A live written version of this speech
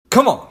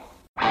Come on.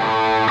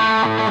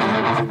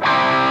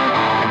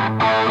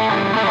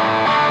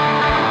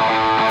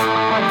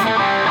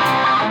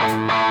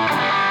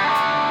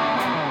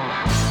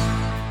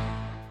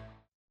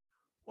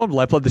 Welcome to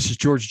Life Love. This is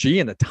George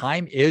G, and the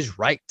time is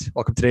right.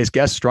 Welcome to today's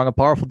guest, strong and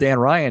powerful Dan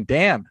Ryan.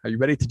 Dan, are you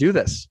ready to do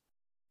this?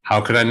 How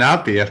could I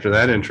not be after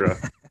that intro?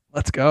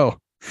 Let's go.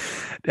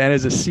 Dan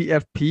is a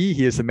CFP.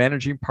 He is the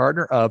managing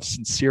partner of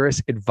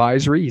Sincerus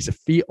Advisory. He's a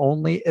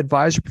fee-only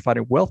advisor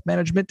providing wealth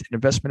management and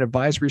investment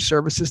advisory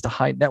services to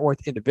high net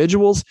worth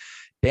individuals.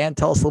 Dan,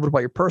 tell us a little bit about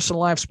your personal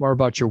life, some more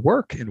about your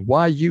work, and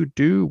why you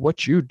do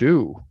what you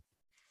do.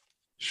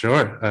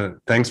 Sure.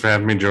 Thanks for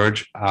having me,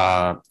 George.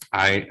 As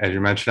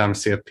you mentioned, I'm a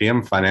CFP.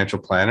 I'm a financial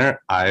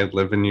planner. I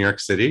live in New York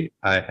City.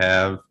 I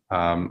have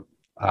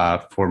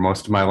for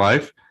most of my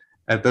life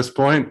at this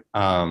point.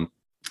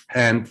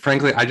 And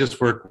frankly, I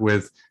just work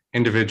with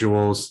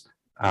individuals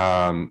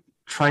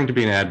trying to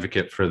be an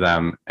advocate for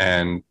them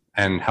and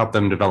help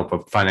them develop a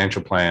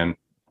financial plan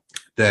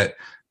that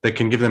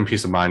can give them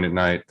peace of mind at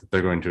night that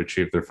they're going to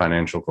achieve their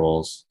financial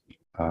goals.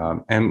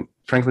 And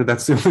frankly,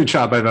 that's the only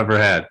job I've ever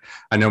had.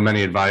 I know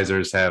many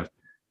advisors have,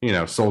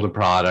 sold a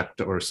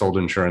product or sold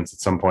insurance at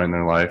some point in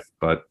their life,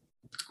 but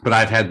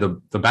I've had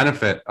the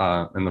benefit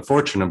and the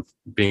fortune of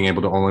being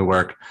able to only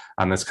work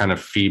on this kind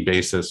of fee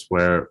basis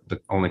where the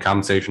only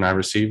compensation I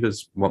receive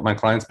is what my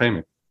clients pay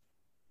me.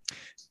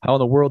 How in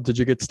the world did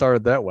you get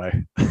started that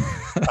way?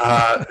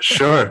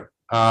 Sure.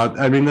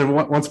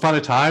 Once upon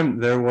a time,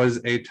 there was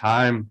a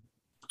time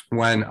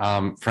when,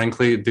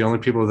 frankly, the only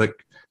people that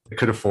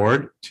could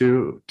afford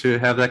to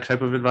have that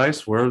type of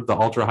advice were the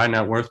ultra high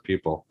net worth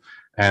people.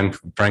 And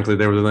frankly,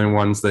 they were the only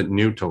ones that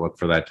knew to look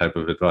for that type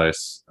of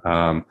advice.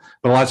 But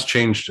a lot's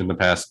changed in the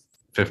past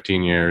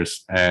 15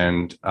 years.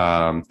 And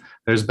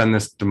there's been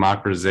this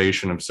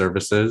democratization of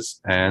services,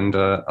 and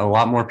a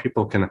lot more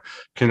people can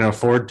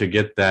afford to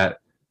get that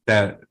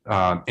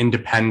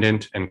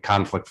independent and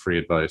conflict-free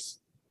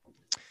advice.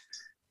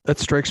 That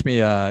strikes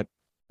me.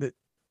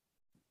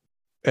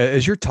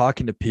 As you're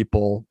talking to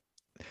people,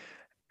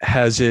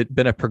 has it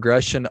been a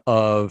progression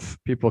of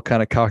people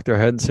kind of cock their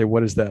head and say, what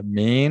does that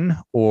mean?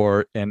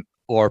 Or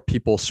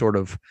people sort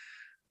of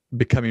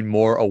becoming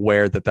more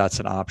aware that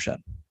that's an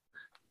option?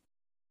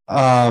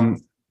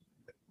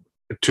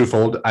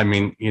 Twofold. I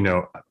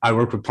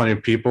work with plenty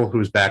of people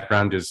whose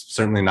background is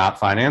certainly not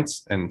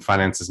finance, and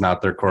finance is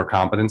not their core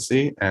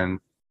competency. And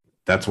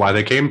that's why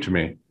they came to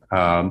me.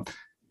 And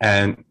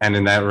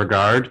in that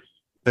regard,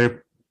 they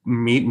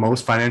meet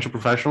most financial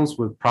professionals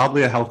with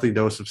probably a healthy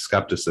dose of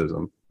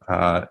skepticism.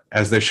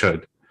 As they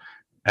should.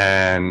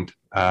 And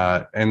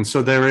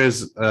so there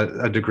is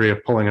a degree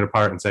of pulling it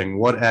apart and saying,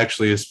 what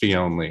actually is fee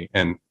only?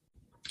 And,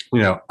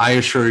 I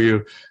assure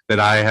you that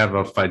I have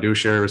a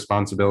fiduciary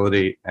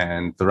responsibility,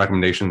 and the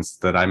recommendations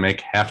that I make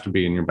have to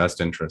be in your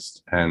best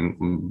interest.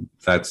 And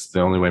that's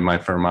the only way my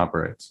firm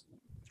operates.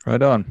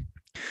 Right on.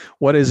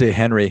 What is a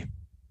Henry?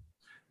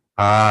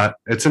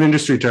 It's an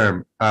industry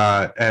term,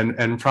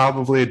 and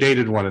probably a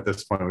dated one at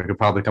this point. We could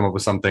probably come up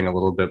with something a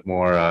little bit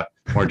more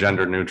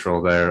gender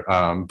neutral there.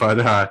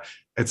 But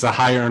it's a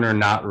high earner,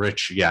 not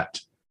rich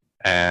yet.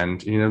 And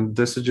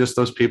this is just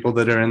those people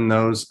that are in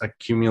those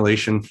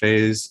accumulation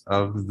phase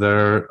of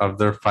their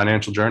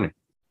financial journey.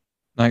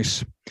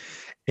 Nice.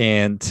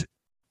 And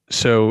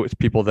so it's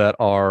people that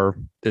are.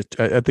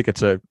 I think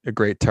it's a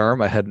great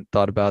term. I hadn't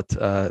thought about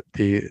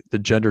the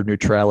gender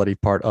neutrality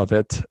part of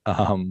it.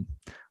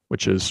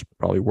 Which is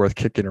probably worth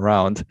kicking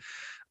around.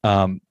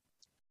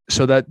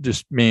 So that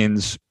just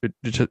means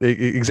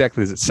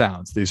exactly as it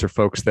sounds. These are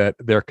folks that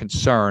their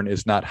concern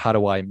is not how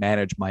do I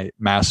manage my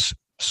mass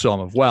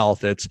sum of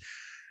wealth. It's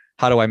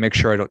how do I make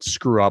sure I don't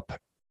screw up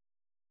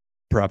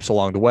perhaps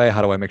along the way?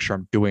 How do I make sure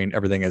I'm doing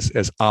everything as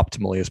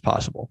optimally as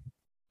possible?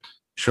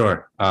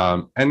 Sure.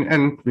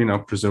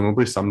 And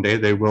presumably someday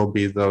they will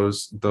be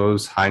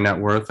those high net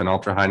worth and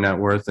ultra high net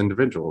worth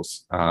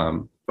individuals.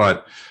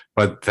 But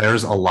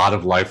there's a lot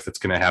of life that's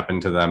going to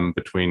happen to them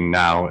between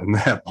now and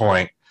that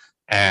point,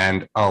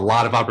 and a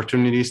lot of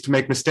opportunities to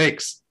make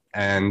mistakes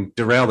and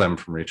derail them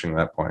from reaching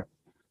that point.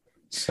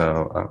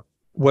 So,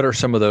 what are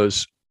some of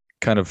those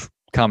kind of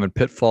common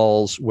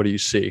pitfalls? What do you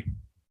see?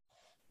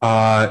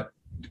 I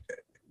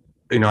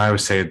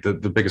always say the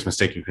biggest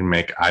mistake you can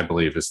make, I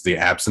believe, is the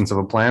absence of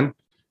a plan,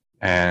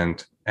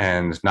 and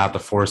not the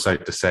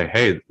foresight to say,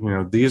 hey,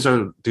 these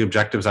are the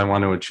objectives I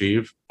want to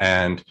achieve,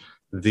 and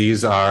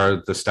these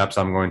are the steps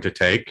I'm going to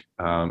take,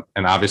 and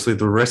obviously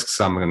the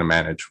risks I'm going to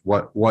manage.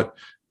 What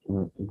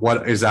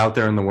is out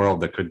there in the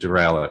world that could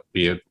derail it?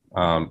 Be it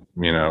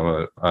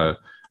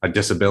a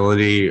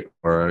disability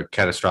or a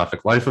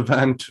catastrophic life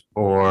event,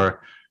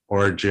 or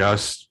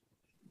just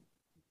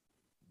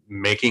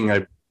making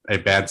a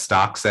bad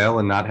stock sale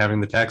and not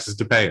having the taxes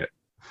to pay it.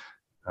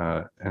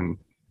 And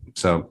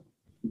so,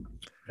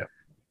 yeah.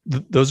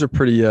 Those are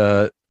pretty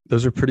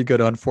good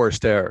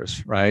unforced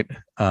errors, right?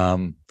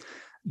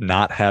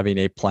 Not having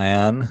a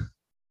plan.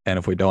 And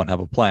if we don't have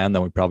a plan,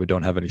 then we probably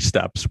don't have any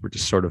steps. We're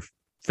just sort of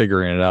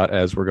figuring it out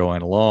as we're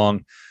going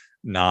along.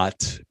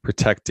 not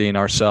protecting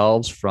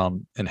ourselves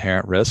from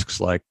inherent risks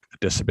like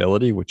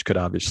disability, which could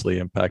obviously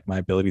impact my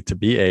ability to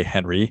be a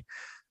Henry,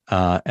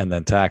 and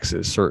then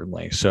taxes,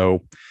 certainly.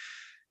 So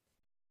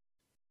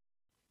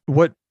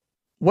what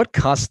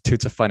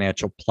constitutes a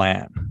financial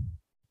plan?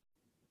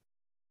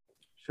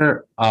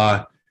 Sure.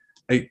 I,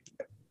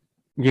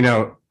 you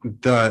know,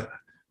 the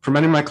for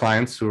many of my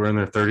clients who are in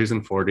their 30s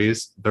and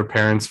 40s, their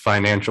parents'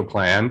 financial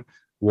plan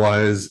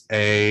was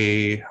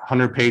a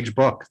 100-page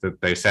book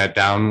that they sat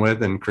down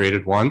with and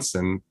created once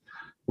and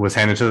was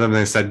handed to them. And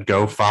they said,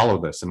 go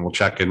follow this and we'll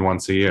check in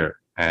once a year.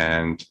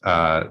 And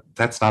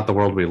that's not the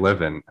world we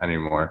live in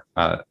anymore.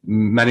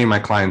 Many of my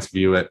clients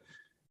view it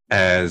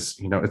as,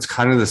 it's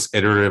kind of this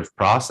iterative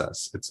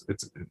process. It's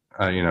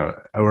I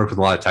work with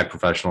a lot of tech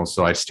professionals,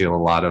 so I steal a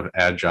lot of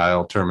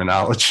agile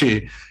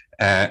terminology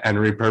and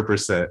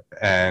repurpose it.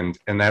 And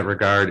in that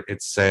regard,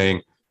 it's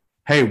saying,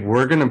 hey,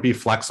 we're going to be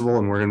flexible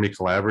and we're going to be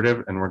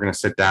collaborative and we're going to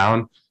sit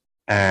down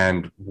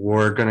and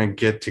we're going to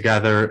get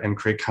together and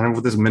create kind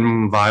of this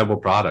minimum viable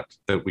product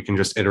that we can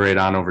just iterate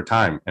on over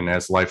time. And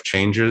as life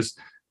changes,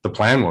 the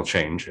plan will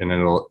change and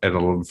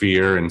it'll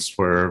veer and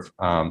swerve.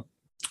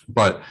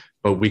 But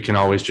we can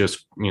always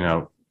just,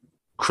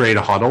 create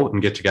a huddle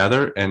and get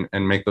together and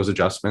make those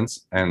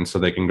adjustments. And so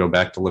they can go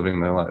back to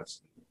living their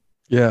lives.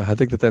 Yeah, I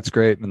think that's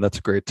great. And that's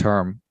a great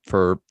term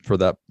for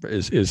that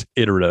is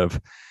iterative.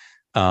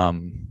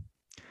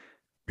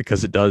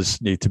 Because it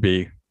does need to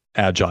be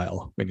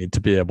agile. We need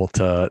to be able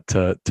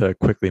to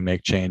quickly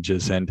make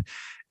changes. And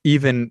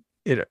even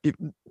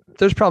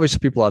there's probably some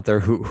people out there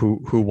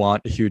who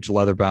want a huge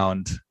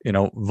leather-bound,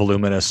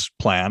 voluminous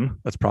plan.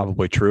 That's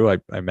probably true. I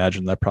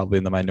imagine that probably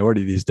in the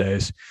minority these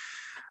days.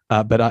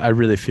 But I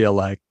really feel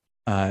like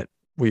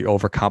we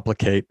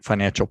overcomplicate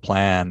financial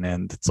plan,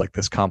 and it's like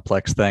this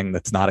complex thing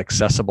that's not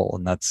accessible,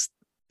 and that's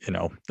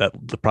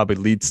that probably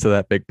leads to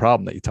that big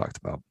problem that you talked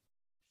about.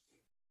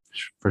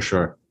 For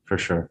sure.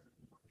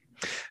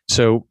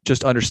 So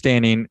just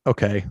understanding,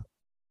 okay,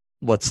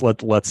 let's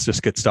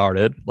just get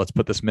started. Let's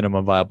put this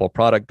minimum viable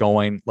product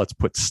going. Let's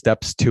put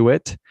steps to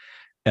it.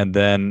 And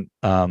then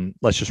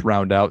let's just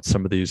round out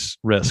some of these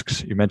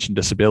risks. You mentioned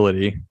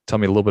disability. Tell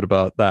me a little bit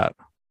about that.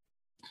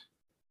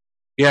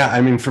 Yeah,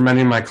 I mean, for many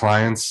of my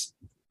clients,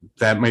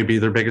 that may be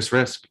their biggest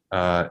risk.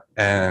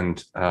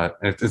 Admittedly,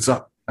 it's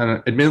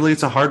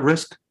a hard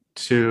risk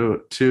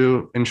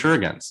to insure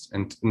against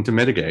and to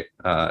mitigate.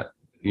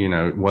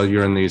 While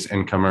you're in these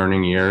income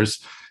earning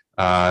years,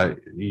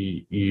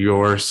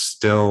 you're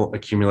still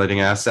accumulating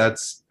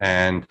assets,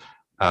 and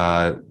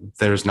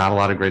there's not a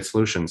lot of great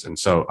solutions. And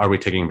so are we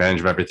taking advantage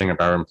of everything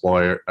our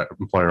employer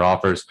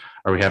offers?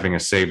 Are we having a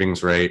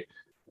savings rate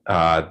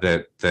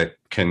that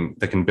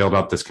can build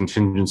up this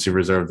contingency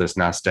reserve, this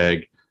nest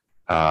egg?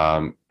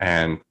 And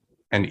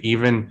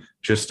even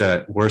just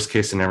a worst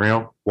case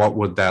scenario, what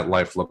would that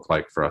life look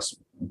like for us?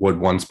 Would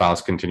one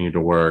spouse continue to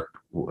work?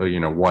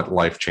 What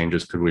life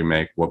changes could we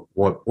make?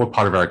 What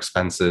part of our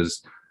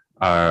expenses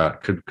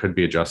could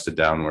be adjusted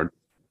downward?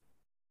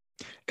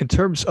 In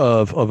terms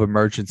of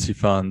emergency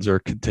funds or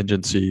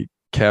contingency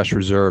cash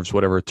reserves,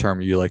 whatever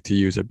term you like to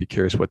use, I'd be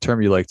curious what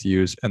term you like to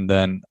use, and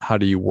then how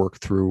do you work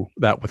through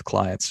that with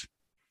clients?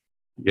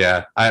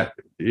 Yeah,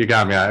 you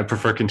got me. I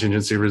prefer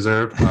contingency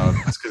reserve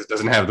just because it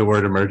doesn't have the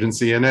word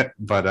emergency in it,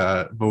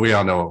 but we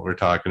all know what we're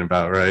talking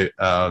about, right?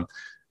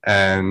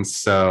 And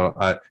so,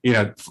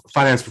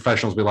 finance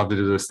professionals, we love to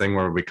do this thing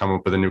where we come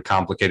up with a new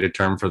complicated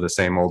term for the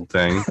same old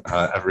thing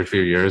every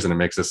few years, and it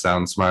makes us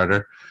sound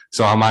smarter.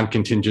 So I'm on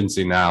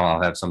contingency now.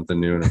 I'll have something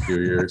new in a few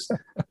years.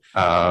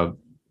 But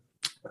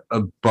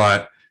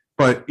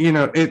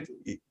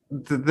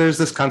there's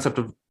this concept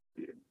of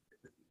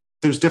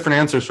there's different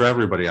answers for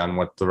everybody on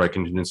what the right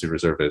contingency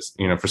reserve is.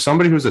 For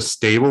somebody who's a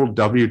stable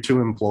W-2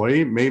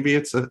 employee, maybe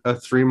it's a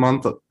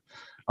 3-month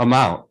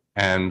amount,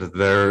 and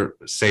they're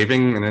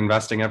saving and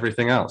investing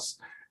everything else.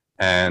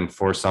 And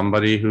for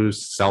somebody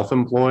who's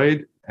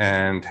self-employed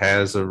and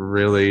has a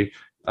really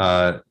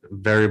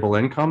variable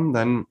income,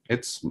 then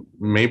it's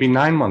maybe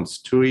 9 months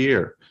to a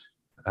year.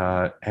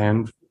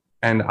 And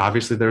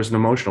obviously there's an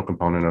emotional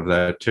component of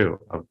that too,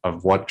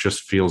 of what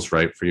just feels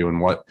right for you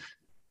and what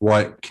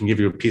can give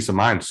you a peace of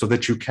mind so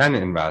that you can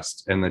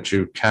invest and that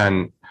you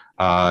can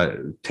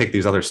take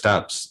these other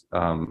steps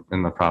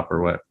in the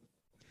proper way.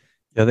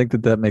 Yeah, I think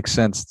that makes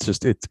sense.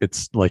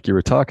 It's like you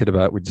were talking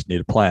about, we just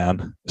need a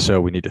plan.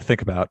 So we need to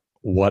think about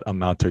what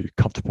amount are you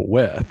comfortable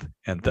with?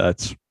 And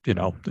that's,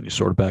 then you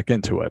sort of back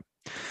into it.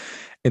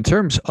 In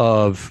terms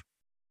of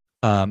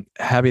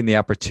having the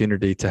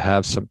opportunity to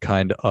have some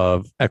kind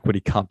of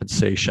equity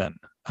compensation,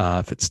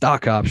 if it's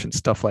stock options,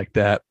 stuff like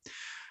that,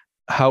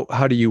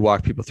 how do you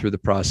walk people through the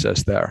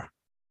process there?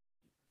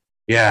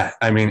 Yeah,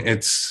 I mean,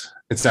 it's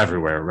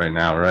everywhere right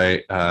now,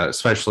 right?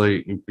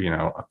 Especially,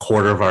 a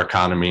quarter of our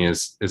economy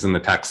is in the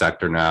tech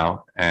sector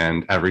now,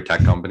 and every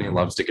tech company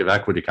loves to give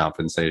equity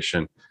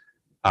compensation.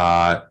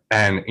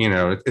 And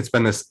it's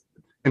been this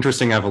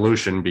interesting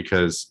evolution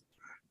because,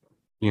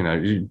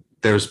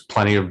 there's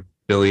plenty of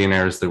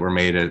billionaires that were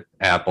made at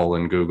Apple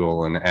and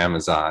Google and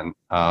Amazon.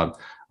 A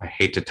I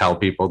hate to tell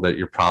people that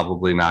you're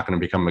probably not going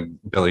to become a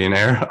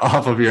billionaire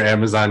off of your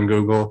Amazon,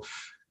 Google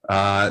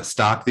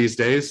stock these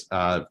days,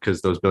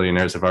 because those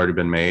billionaires have already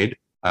been made.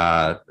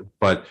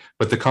 But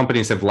the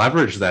companies have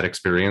leveraged that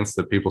experience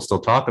that people still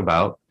talk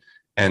about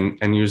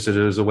and used it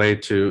as a way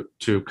to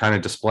kind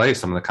of display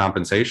some of the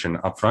compensation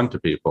upfront to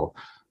people.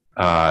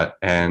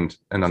 And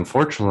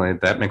unfortunately,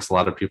 that makes a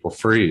lot of people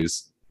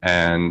freeze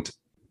and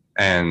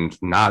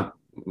not,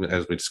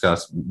 as we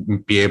discussed,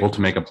 be able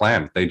to make a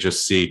plan. They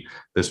just see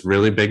this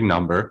really big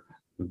number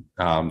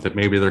that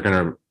maybe they're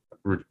going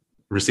to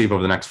receive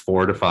over the next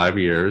 4 to 5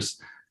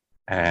 years,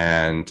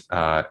 and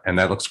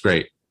that looks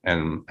great,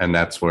 and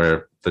that's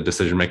where the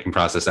decision-making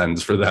process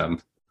ends for them.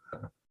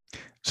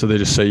 So they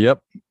just say,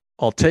 "Yep,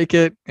 I'll take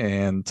it,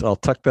 and I'll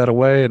tuck that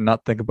away and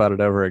not think about it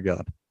ever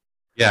again."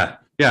 Yeah,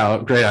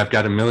 great. I've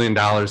got $1 million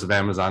of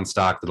Amazon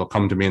stock that'll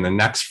come to me in the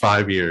next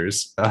 5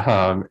 years,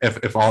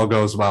 if all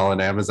goes well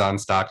and Amazon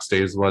stock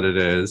stays what it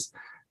is,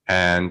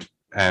 and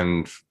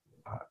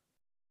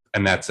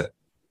that's it.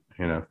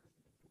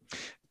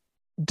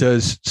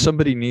 Does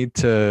somebody need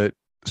to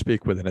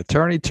speak with an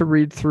attorney to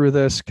read through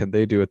this? Can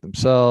they do it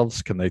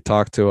themselves? Can they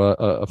talk to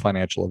a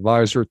financial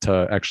advisor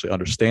to actually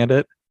understand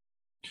it?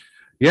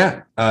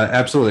 Yeah,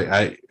 absolutely.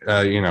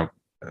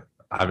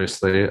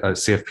 Obviously,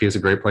 CFP is a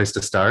great place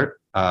to start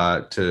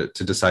to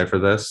decipher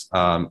this.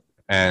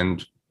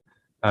 And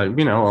a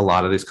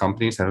lot of these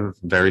companies have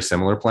very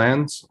similar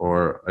plans,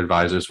 or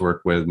advisors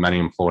work with many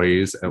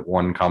employees at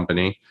one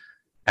company,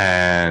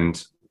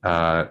 and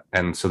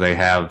so they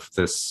have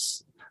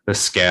this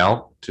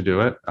scale to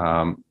do it.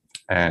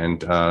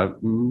 And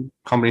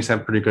companies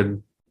have pretty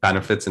good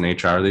benefits in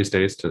HR these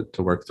days to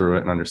work through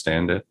it and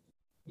understand it.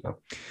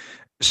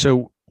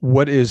 So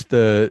what is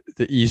the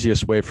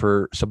easiest way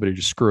for somebody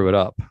to screw it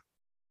up?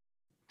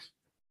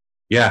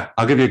 Yeah,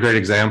 I'll give you a great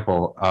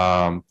example.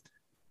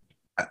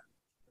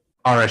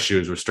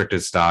 RSUs,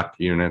 restricted stock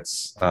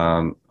units,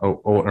 or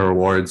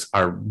awards,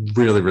 are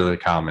really, really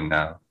common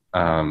now.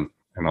 And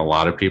a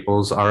lot of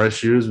people's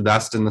RSUs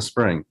vest in the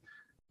spring.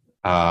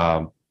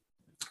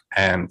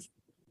 And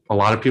a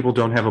lot of people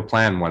don't have a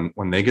plan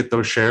when they get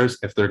those shares,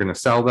 if they're going to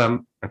sell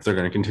them, if they're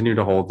going to continue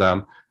to hold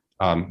them.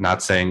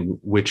 Not saying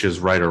which is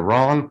right or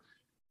wrong,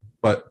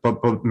 but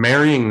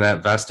marrying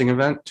that vesting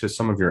event to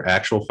some of your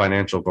actual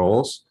financial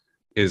goals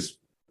is,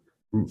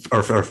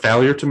 or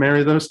failure to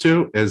marry those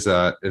two is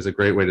a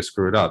great way to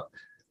screw it up.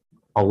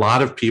 A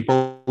lot of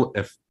people,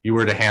 if you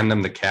were to hand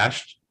them the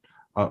cash,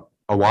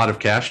 a lot of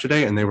cash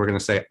today, and they were going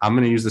to say, "I'm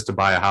going to use this to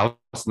buy a house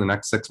in the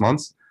next 6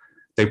 months,"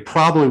 they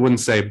probably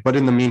wouldn't say, "But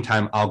in the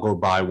meantime, I'll go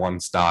buy one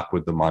stock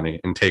with the money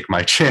and take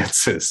my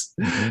chances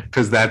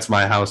because that's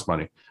my house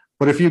money."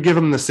 But if you give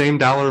them the same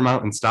dollar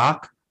amount in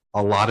stock,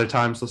 a lot of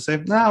times they'll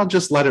say, "No, I'll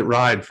just let it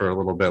ride for a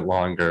little bit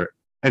longer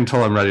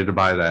until I'm ready to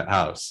buy that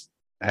house."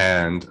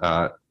 And,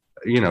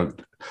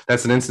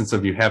 that's an instance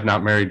of you have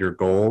not married your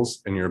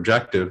goals and your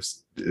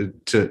objectives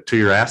to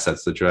your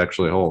assets that you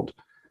actually hold.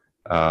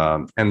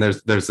 And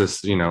there's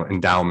this,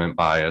 endowment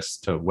bias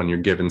to when you're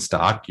given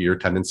stock, your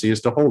tendency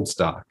is to hold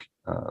stock,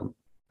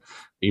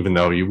 even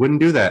though you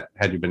wouldn't do that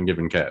had you been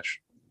given cash.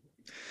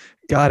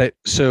 Got it.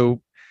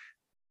 So,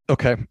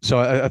 okay. So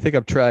I think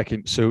I'm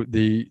tracking. So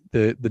the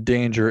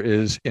danger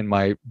is in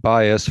my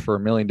bias for a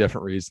million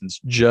different reasons,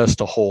 just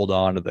to hold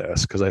on to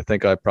this, because I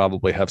think I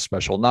probably have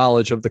special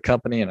knowledge of the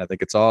company and I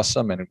think it's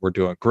awesome and we're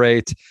doing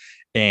great.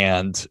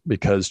 And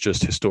because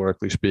just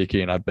historically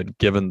speaking, I've been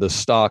given this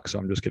stock, so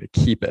I'm just going to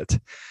keep it.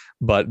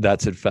 But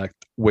that's in fact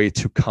way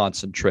too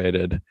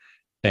concentrated.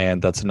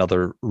 And that's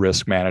another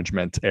risk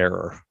management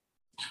error.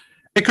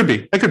 It could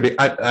be.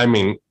 I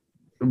mean,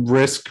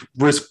 risk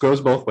goes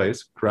both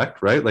ways,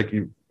 correct? Right? Like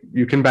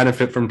you can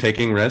benefit from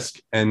taking risk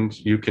and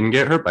you can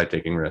get hurt by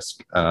taking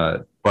risk.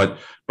 But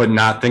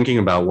not thinking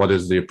about what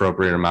is the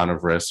appropriate amount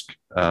of risk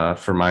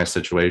for my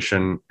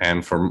situation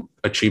and for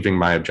achieving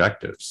my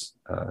objectives.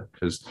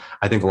 Because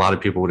I think a lot of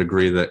people would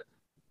agree that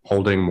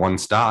holding one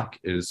stock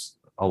is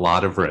a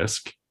lot of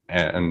risk,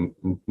 and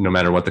no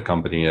matter what the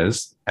company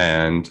is,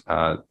 and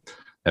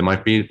it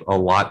might be a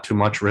lot too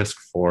much risk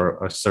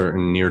for a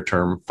certain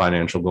near-term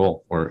financial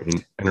goal or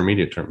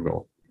intermediate-term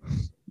goal.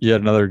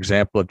 Yet another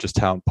example of just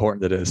how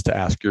important it is to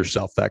ask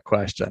yourself that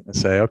question and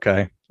say,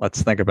 okay,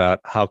 let's think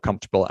about how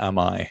comfortable am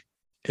I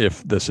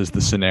if this is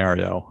the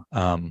scenario.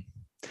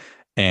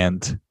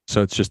 And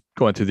so it's just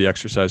going through the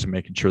exercise and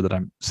making sure that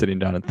I'm sitting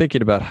down and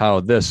thinking about how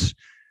this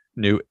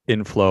new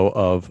inflow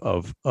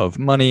of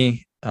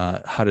money,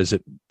 how does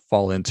it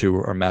fall into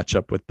or match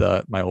up with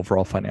my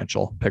overall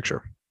financial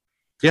picture?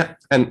 Yeah,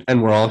 and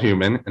we're all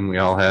human, and we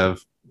all have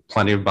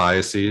plenty of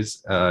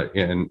biases,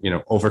 in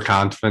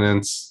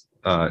overconfidence,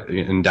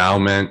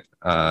 endowment,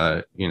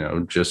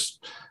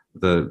 just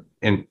the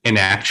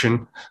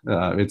inaction.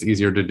 It's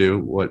easier to do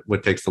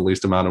what takes the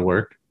least amount of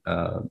work.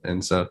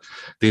 And so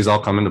these all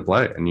come into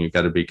play, and you've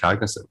got to be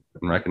cognizant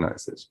and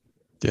recognize this.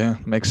 Yeah,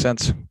 makes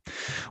sense.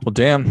 Well,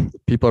 Dan,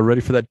 people are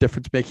ready for that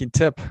difference-making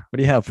tip. What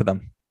do you have for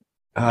them?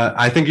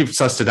 I think you've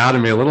sussed it out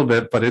of me a little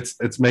bit, but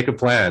it's make a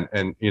plan.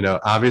 And,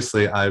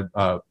 obviously I've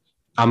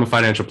I'm a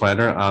financial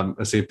planner. I'm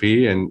a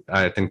CP, and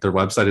I think their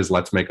website is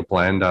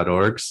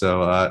letsmakeaplan.org.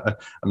 So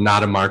I'm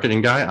not a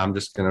marketing guy. I'm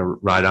just going to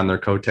ride on their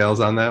coattails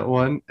on that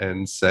one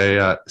and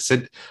say,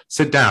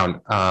 sit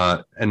down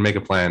and make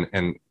a plan.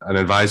 And an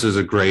advisor is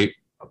a great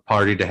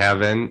party to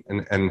have in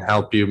and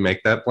help you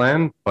make that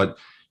plan. But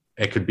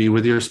it could be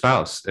with your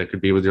spouse. It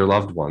could be with your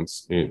loved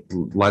ones.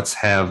 Let's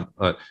have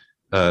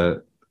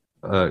a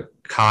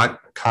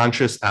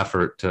conscious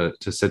effort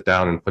to sit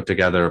down and put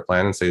together a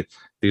plan and say,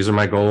 these are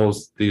my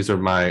goals, these are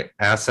my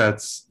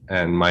assets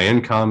and my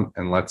income,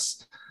 and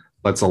let's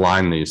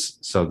align these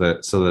so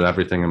that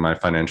everything in my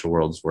financial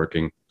world is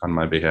working on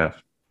my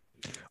behalf.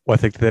 Well, I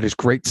think that is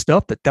great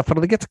stuff. That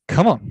definitely gets,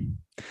 come on.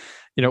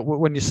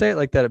 When you say it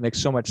like that, it makes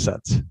so much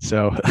sense.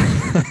 So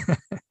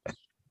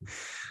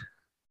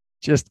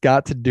just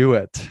got to do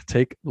it.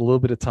 Take a little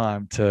bit of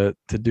time to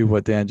do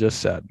what Dan just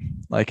said.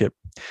 Like it.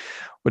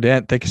 Well,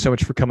 Dan, thank you so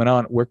much for coming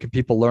on. Where can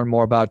people learn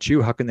more about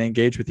you? How can they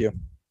engage with you?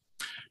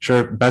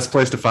 Sure. Best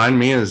place to find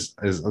me is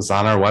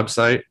on our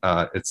website.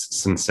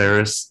 It's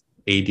Synceris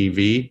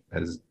ADV,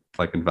 as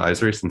like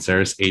advisory,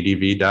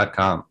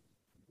 syncerisadv.com.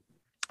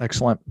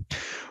 Excellent.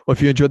 Well,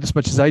 if you enjoyed this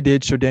much as I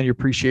did, show Dan your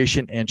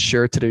appreciation and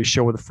share today's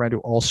show with a friend who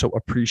also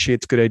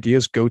appreciates good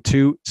ideas. Go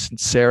to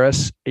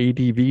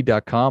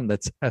syncerisadv.com.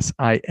 That's SINCERUS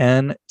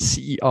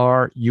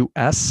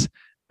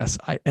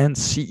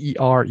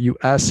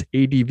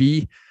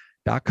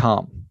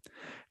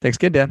Thanks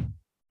again, Dan.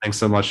 Thanks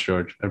so much,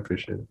 George. I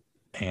appreciate it.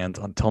 And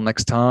until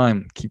next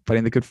time, keep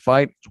fighting the good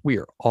fight. We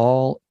are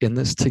all in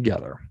this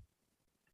together.